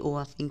Beadle,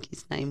 I think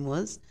his name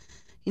was.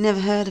 You never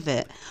heard of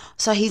it?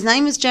 So his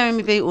name was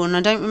Jeremy Beadle, and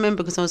I don't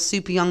remember because I was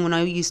super young when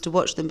I used to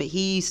watch them. But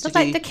he used to do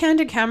like the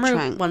candid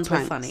camera ones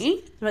were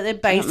funny, but they're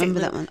basic. I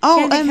remember that one.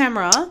 Oh, candid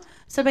camera.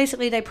 So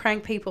basically, they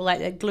prank people like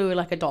they glue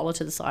like $1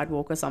 to the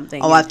sidewalk or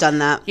something. Oh, I've done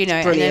that. You know,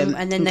 it's brilliant.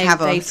 And then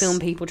they film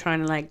people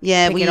trying to like.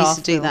 Yeah, pick we it used off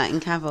to do that in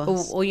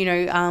Cavos. Or you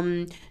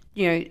know,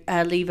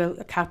 leave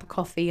a cup of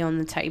coffee on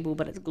the table,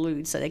 but it's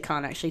glued, so they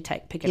can't actually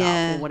pick it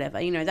Yeah. up or whatever.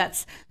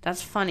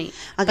 That's funny.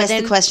 I guess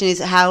the question is,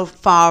 how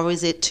far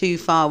is it too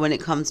far when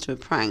it comes to a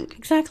prank?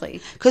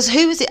 Exactly. Because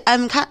who was it?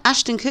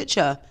 Ashton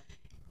Kutcher.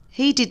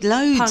 He did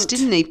loads, Punked.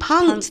 didn't he?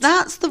 Punked.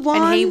 That's the one.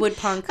 And he would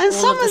punk and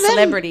all of the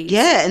celebrities.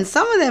 Yeah, and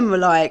some of them were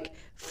like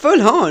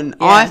full on. Yeah.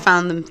 I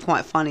found them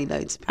quite funny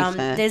though, to be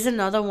fair. There's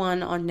another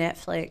one on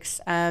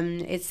Netflix.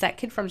 It's that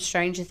kid from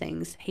Stranger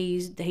Things. He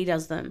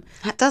does them.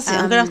 Does it?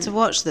 I'm gonna have to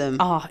watch them.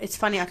 Oh, it's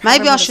funny. I can't Maybe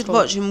remember I what it's should called.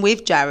 watch them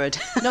with Jared.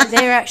 No,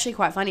 they're actually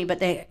quite funny, but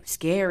they're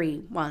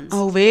scary ones.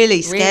 Oh,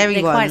 really? Scary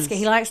they're ones. Quite scary.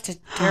 He likes to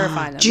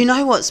terrify them. Do you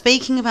know what?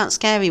 Speaking about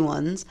scary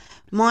ones,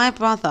 my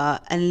brother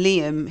and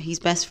Liam, his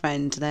best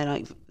friend,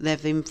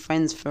 they've been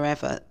friends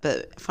forever.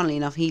 But funnily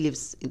enough, he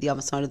lives the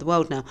other side of the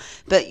world now.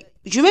 But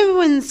do you remember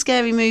when the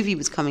Scary Movie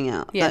was coming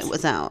out? Yes. That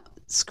was out.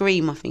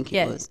 Scream, I think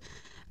it was.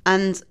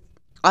 And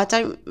I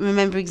don't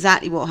remember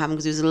exactly what happened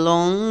because it was a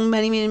long,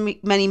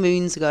 many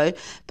moons ago.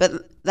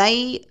 But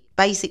they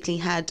basically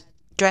had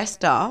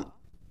dressed up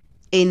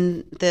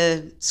in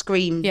the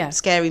Scream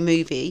Scary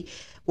Movie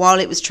while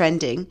it was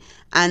trending.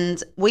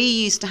 And we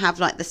used to have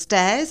like the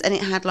stairs, and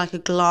it had like a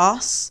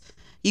glass.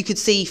 You could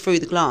see through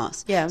the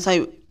glass. Yeah.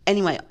 So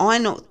anyway,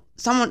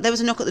 there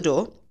was a knock at the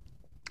door.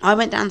 I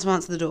went down to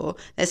answer the door.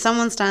 There's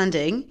someone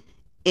standing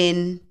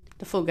in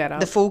the full get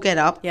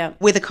up.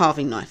 With a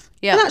carving knife.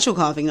 Yeah. An actual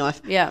carving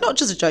knife. Yeah. Not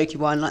just a jokey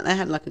one. Like they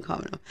had like a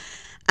carving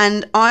knife.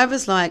 And I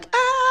was like,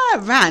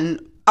 ran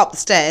up the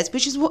stairs,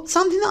 which is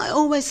something that I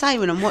always say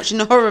when I'm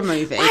watching a horror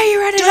movie. Why are you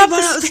running up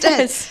the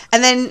stairs?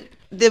 And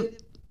then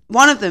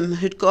one of them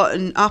had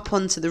gotten up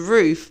onto the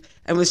roof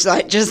and was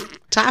like just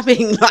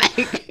tapping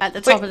like at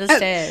the top of the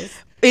stairs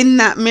in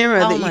that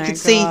mirror that you could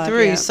see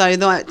through. Yeah. So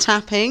like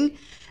tapping.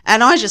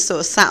 And I just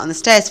sort of sat on the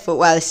stairs, thought,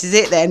 well, this is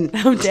it then.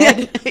 I'm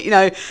dead.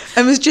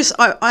 And was just,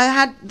 I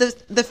had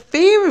the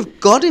fear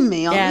of God in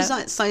me. I was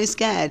like so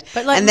scared.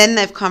 But like, and then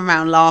they've come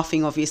around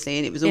laughing, obviously,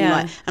 and it was all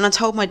Yeah. like, and I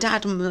told my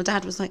dad, and my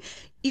dad was like,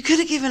 you could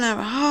have given her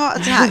a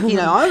heart attack.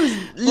 I was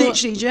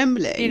literally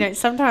trembling.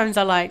 Sometimes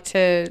I like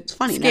to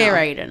scare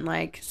Aiden.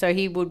 Like, so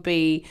he would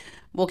be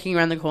walking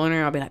around the corner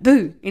and I'll be like,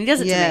 boo. And he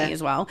does it to me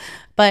as well.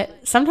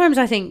 But sometimes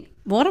I think,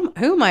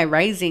 who am I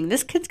raising?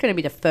 This kid's going to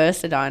be the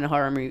first to die in a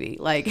horror movie.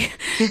 Like,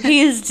 he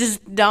is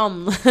just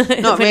dumb.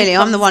 Not really.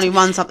 I'm the one who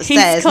runs up the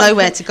stairs,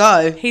 nowhere to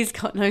go. He's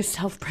got no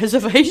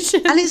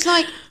self-preservation. And it's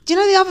like, do you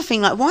know the other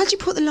thing? Like, why'd you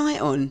put the light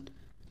on?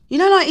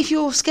 Like if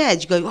you're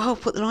scared, you go, oh,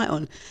 put the light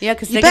on. Yeah,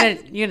 because you're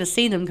going to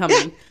see them coming.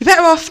 Yeah, you're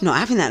better off not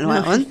having that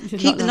light on.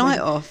 Keep the light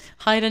off.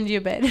 Hide under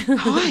your bed.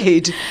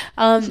 Hide.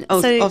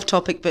 Off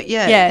topic, but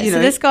yeah.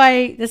 Yeah,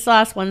 so this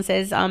last one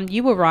says,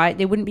 you were right.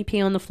 There wouldn't be pee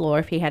on the floor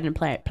if he hadn't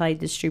played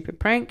this stupid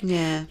prank.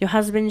 Yeah. Your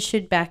husband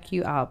should back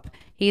you up.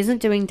 He isn't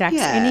doing Dax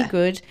any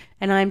good,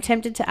 and I'm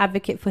tempted to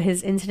advocate for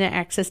his internet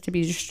access to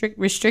be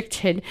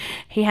restricted.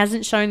 He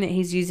hasn't shown that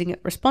he's using it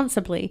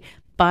responsibly.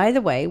 By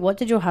the way, what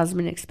did your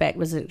husband expect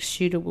was a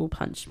suitable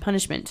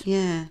punishment?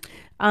 Yeah.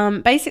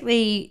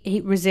 Basically,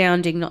 he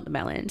resounding, not the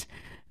Bellend.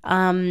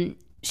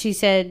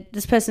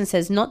 This person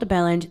says, not the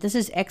Bellend, this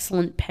is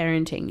excellent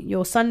parenting.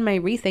 Your son may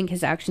rethink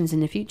his actions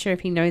in the future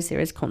if he knows there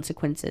is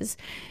consequences.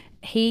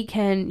 You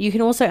can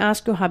also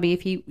ask your hubby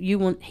if he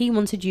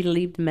wanted you to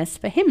leave the mess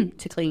for him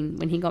to clean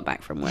when he got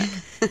back from work.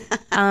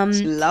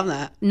 Love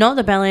that. Not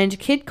the Bellend.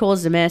 Kid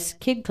caused the mess.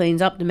 Kid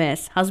cleans up the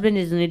mess. Husband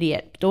is an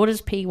idiot.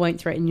 Daughter's pee won't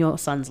threaten your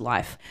son's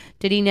life.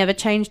 Did he never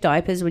change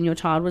diapers when your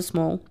child was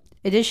small?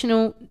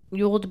 Additional,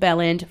 you're the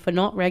Bellend for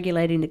not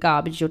regulating the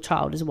garbage your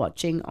child is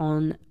watching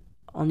on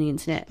the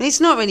internet. But it's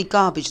not really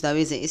garbage though,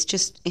 is it?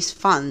 It's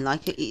fun.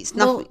 Like it's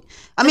nothing.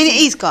 I mean,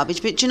 it is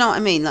garbage, but do you know what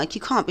I mean? Like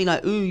you can't be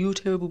like, "Ooh, you're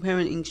terrible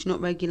parenting. 'Cause you're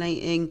not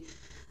regulating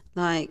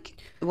like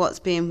what's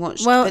being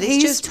watched." Well, but it's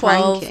he's just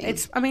 12.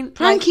 pranking.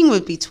 Pranking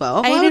would be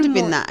 12. I would have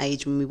been that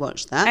age when we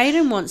watched that.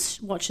 Aiden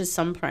watches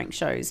some prank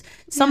shows.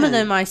 Some of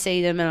them I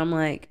see them and I'm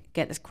like,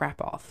 get this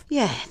crap off.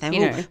 Yeah,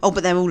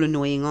 but they're all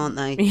annoying, aren't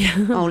they?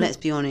 Oh, let's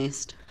be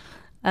honest.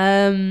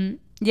 Yeah,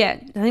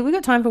 I think we've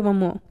got time for one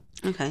more.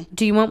 Okay.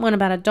 Do you want one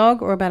about a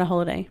dog or about a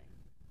holiday?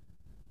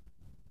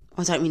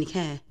 I don't really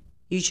care.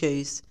 You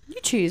choose. You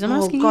choose. I'm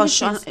asking you. Oh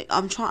gosh,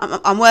 I'm trying.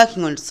 I'm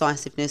working on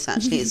decisiveness.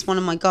 Actually, it's one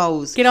of my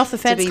goals. Get off the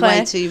fence, to be Claire.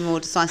 way too more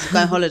decisive.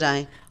 Go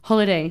holiday.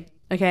 Holiday.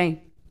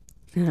 Okay.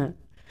 Yeah.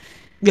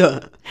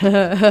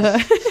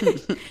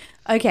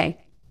 Okay.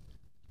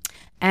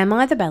 Am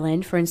I the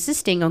Bellend for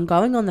insisting on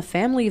going on the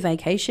family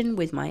vacation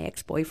with my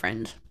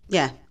ex-boyfriend?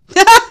 Yeah.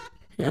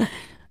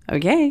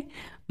 Okay.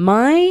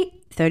 My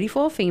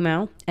 34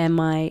 female and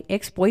my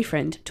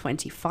ex-boyfriend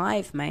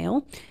 25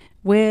 male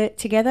were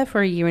together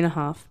for a year and a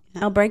half.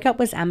 Our breakup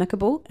was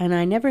amicable and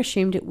I never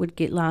assumed it would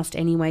last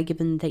anyway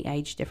given the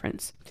age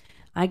difference.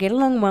 I get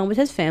along well with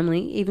his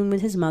family, even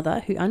with his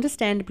mother, who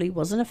understandably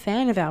wasn't a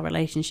fan of our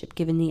relationship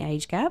given the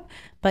age gap,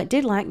 but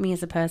did like me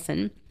as a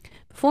person.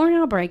 Before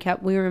our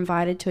breakup, we were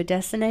invited to a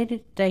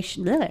destination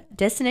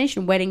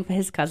wedding for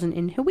his cousin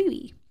in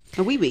Hawaii.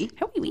 Hawaii.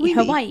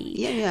 Hawaii.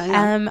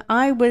 Yeah.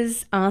 I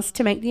was asked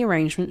to make the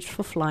arrangements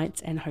for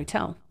flights and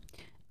hotel.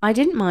 I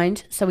didn't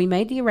mind, so we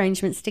made the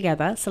arrangements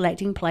together,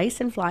 selecting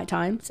place and flight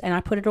times, and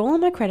I put it all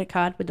on my credit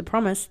card with the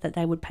promise that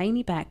they would pay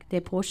me back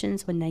their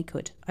portions when they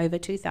could, over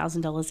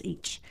 $2,000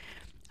 each.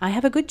 I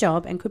have a good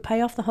job and could pay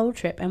off the whole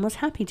trip and was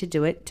happy to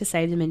do it to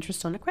save them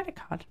interest on a credit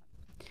card.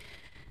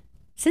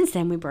 Since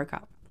then, we broke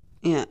up.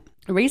 Yeah.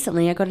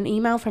 Recently, I got an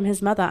email from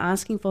his mother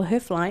asking for her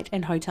flight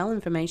and hotel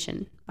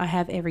information. I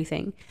have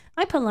everything.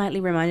 I politely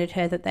reminded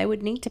her that they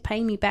would need to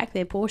pay me back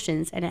their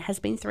portions, and it has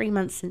been 3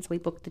 months since we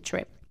booked the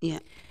trip. Yeah.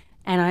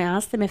 And I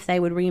asked them if they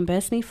would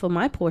reimburse me for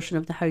my portion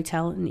of the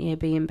hotel and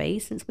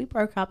Airbnb since we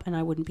broke up and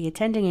I wouldn't be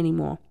attending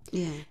anymore.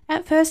 Yeah.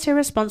 At first, her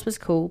response was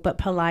cool but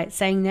polite,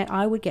 saying that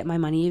I would get my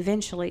money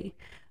eventually.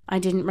 I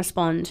didn't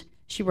respond.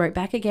 She wrote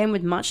back again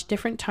with much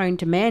different tone,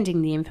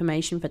 demanding the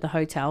information for the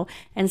hotel,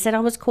 and said I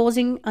was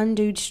causing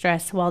undue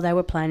stress while they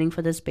were planning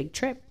for this big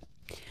trip.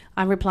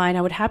 I replied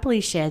I would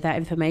happily share that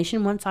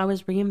information once I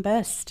was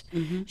reimbursed.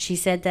 Mm-hmm. She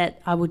said that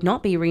I would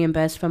not be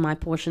reimbursed for my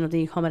portion of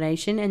the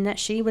accommodation and that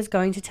she was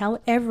going to tell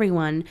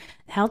everyone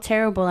how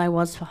terrible I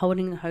was for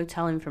holding the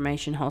hotel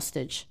information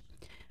hostage.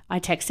 I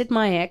texted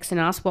my ex and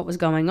asked what was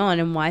going on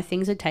and why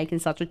things had taken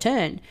such a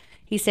turn.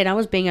 He said I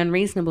was being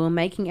unreasonable and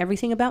making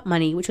everything about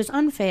money, which was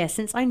unfair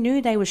since I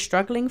knew they were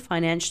struggling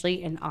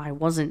financially and I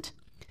wasn't.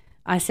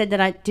 I said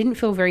that it didn't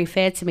feel very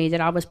fair to me that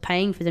I was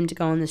paying for them to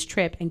go on this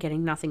trip and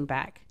getting nothing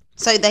back.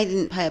 So they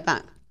didn't pay it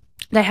back?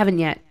 They haven't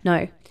yet,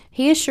 no.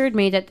 He assured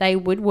me that they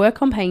would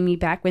work on paying me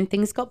back when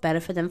things got better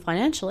for them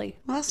financially.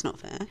 Well, that's not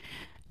fair.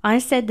 I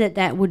said that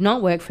that would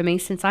not work for me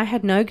since I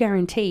had no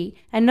guarantee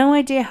and no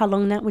idea how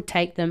long that would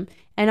take them,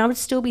 and I would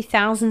still be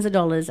thousands of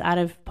dollars out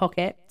of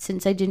pocket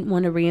since they didn't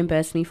want to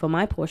reimburse me for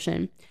my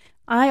portion.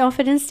 I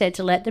offered instead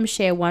to let them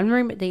share one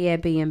room at the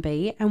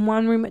Airbnb and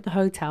one room at the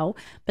hotel,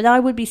 but I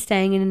would be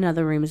staying in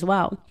another room as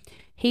well.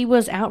 He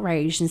was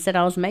outraged and said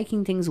I was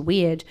making things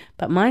weird,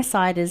 but my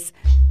side is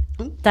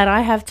that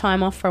I have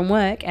time off from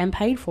work and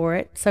paid for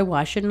it, so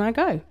why shouldn't I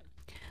go?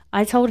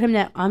 I told him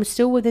that I'm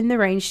still within the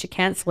range to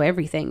cancel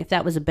everything if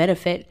that was a better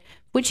fit,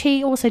 which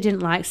he also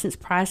didn't like since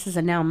prices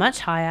are now much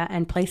higher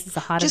and places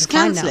are harder Just to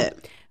find cancel now.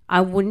 it.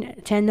 I wouldn't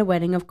attend the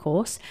wedding, of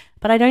course,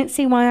 but I don't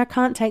see why I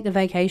can't take the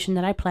vacation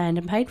that I planned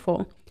and paid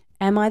for.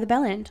 Am I the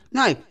Bellend?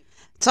 No.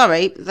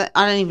 Sorry,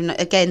 I don't even know.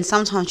 Again,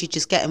 sometimes you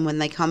just get them when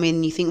they come in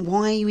and you think,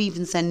 why are you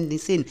even sending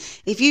this in?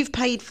 If you've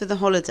paid for the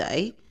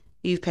holiday,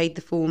 you've paid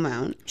the full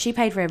amount. She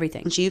paid for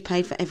everything. And you've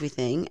paid for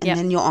everything. And Yep.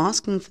 then you're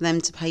asking for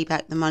them to pay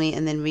back the money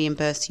and then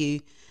reimburse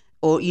you.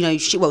 Or, you know,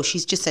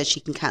 she's just said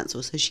she can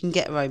cancel, so she can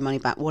get her own money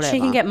back, whatever. She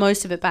can get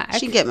most of it back.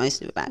 She can get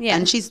most of it back. Yeah.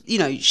 And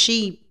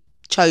she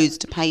chose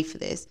to pay for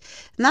this.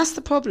 And that's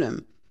the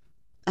problem,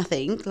 I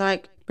think.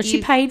 But she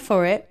paid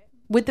for it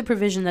with the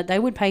provision that they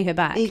would pay her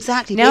back.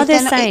 Exactly. Now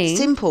they're saying... it's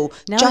simple.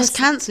 Just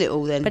cancel it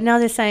all then. But now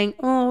they're saying,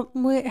 oh,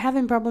 we're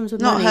having problems with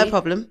Not money. her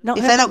problem. If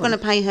they're not going to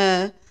pay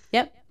her,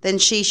 Yep. then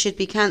she should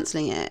be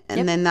cancelling it.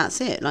 And then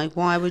that's it. Like,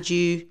 why would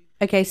you...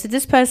 Okay, so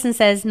this person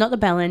says, not the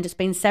Bellend, it's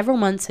been several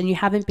months and you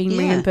haven't been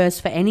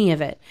reimbursed for any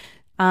of it.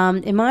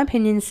 In my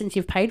opinion, since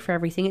you've paid for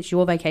everything, it's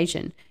your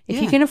vacation.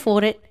 If you can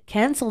afford it,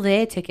 cancel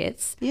their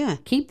tickets. Yeah.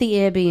 Keep the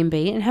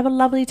Airbnb and have a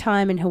lovely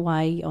time in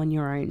Hawaii on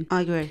your own.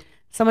 I agree.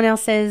 Someone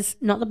else says,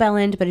 not the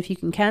Bellend, but if you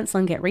can cancel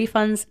and get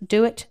refunds,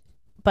 do it.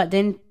 But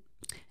then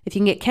if you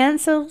can get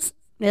cancels...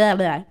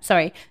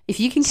 If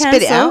you can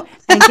Spit it cancel out.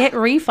 and get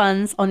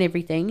refunds on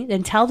everything,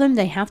 then tell them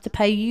they have to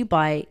pay you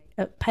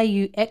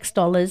X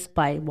dollars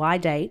by Y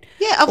date.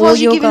 Yeah,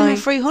 otherwise you're giving them a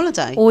free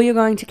holiday. Or you're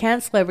going to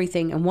cancel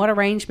everything, and what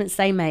arrangements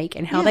they make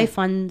and how they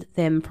fund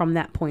them from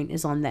that point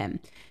is on them.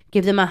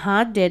 Give them a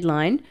hard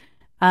deadline,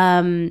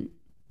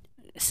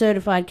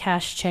 certified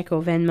cash check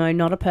or Venmo,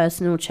 not a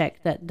personal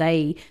check that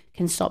they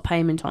can stop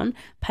payment on.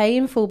 Pay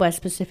in full by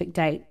specific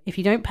date. If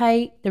you don't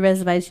pay, the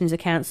reservations are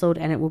cancelled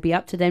and it will be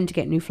up to them to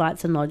get new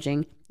flights and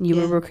lodging. You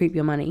will recoup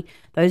your money.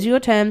 Those are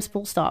your terms,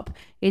 full stop.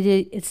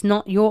 It's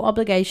not your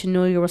obligation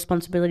nor your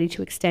responsibility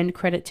to extend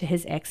credit to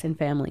his ex and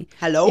family.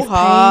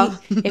 Aloha.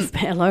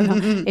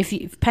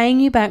 If paying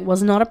you back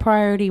was not a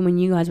priority when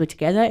you guys were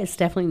together, it's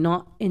definitely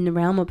not in the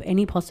realm of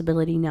any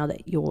possibility now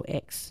that you're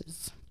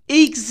exes.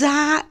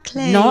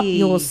 Exactly. Not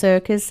your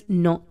circus,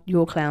 not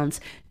your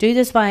clowns. Do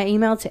this via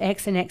email to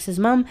ex and ex's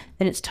mum,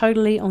 then it's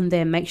totally on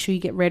them. Make sure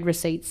you get red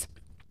receipts.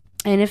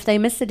 And if they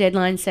miss the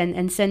deadline,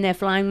 send their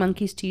flying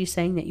monkeys to you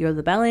saying that you're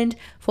the Bellend,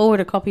 forward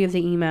a copy of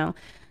the email.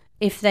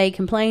 If they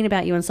complain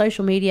about you on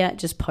social media,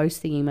 just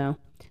post the email.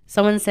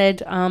 Someone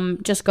said,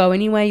 just go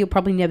anyway. You'll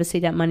probably never see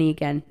that money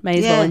again. May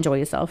as well enjoy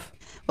yourself.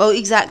 Well,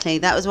 exactly.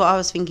 That was what I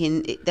was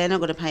thinking. They're not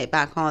going to pay it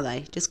back, are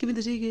they? Just give me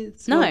the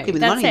tickets. No, give me the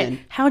that's money it.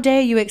 then. How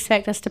dare you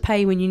expect us to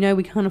pay when you know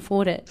we can't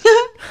afford it?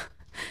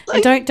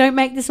 And don't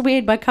make this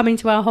weird by coming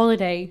to our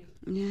holiday.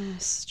 Yeah,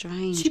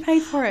 strange. She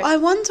paid for it. I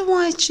wonder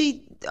why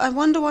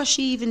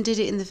she even did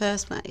it in the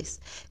first place.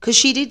 Because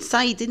she did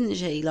say, didn't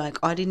she? Like,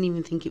 I didn't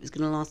even think it was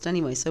going to last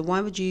anyway. So why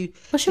would you?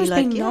 Well, she was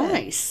like, being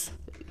nice.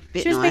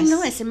 Bit She was nice. being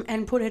nice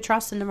and put her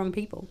trust in the wrong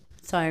people.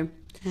 So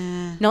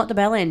not the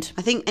Bellend.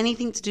 I think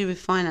anything to do with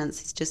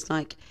finance is just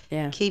like,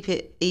 keep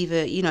it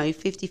either,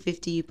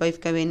 50-50, you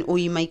both go in, or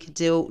you make a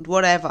deal,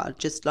 whatever.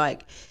 Just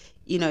like,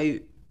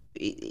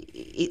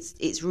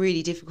 it's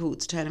really difficult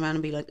to turn around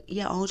and be like,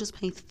 I'll just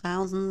pay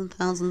thousands and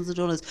thousands of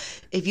dollars.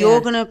 If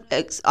you're going to,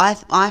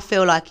 I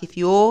feel like if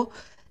you're,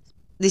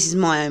 this is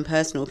my own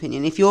personal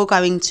opinion, if you're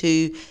going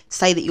to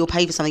say that you'll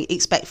pay for something,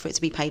 expect for it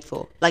to be paid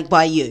for, like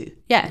by you.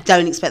 Yeah.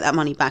 Don't expect that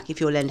money back if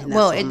you're lending that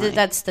sort of money.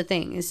 That's the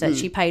thing, is that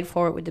she paid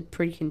for it with the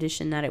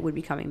precondition that it would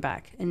be coming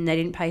back, and they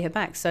didn't pay her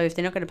back. So if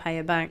they're not going to pay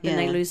her back, then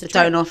they lose the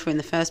trip. Don't offer in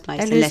the first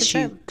place unless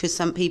you, because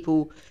some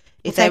people...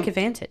 If take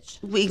advantage.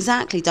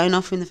 Exactly. Don't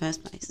offer in the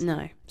first place.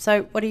 No.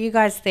 So what do you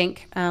guys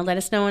think? Let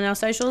us know on our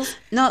socials.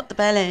 Not the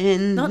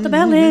Bellend. Not the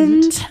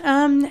Bellend.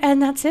 And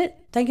that's it.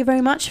 Thank you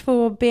very much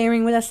for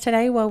bearing with us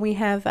today while we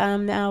have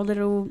our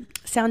little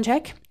sound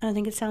check. I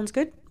think it sounds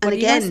good. What do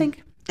you guys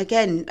think?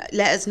 Again,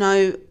 let us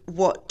know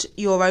what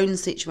your own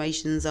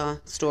situations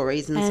are,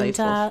 stories and so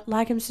forth.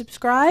 Like and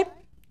subscribe.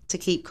 To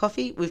keep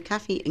Coffee with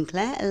Cathy and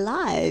Claire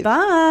alive.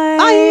 Bye.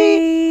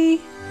 Bye.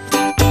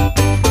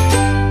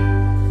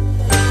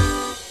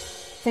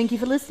 Thank you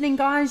for listening,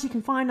 guys. You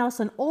can find us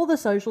on all the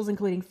socials,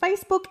 including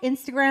Facebook,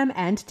 Instagram,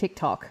 and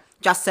TikTok.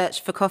 Just search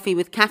for Coffee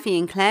with Cathy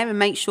and Claire and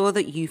make sure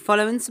that you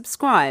follow and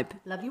subscribe.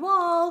 Love you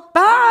all.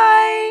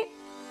 Bye.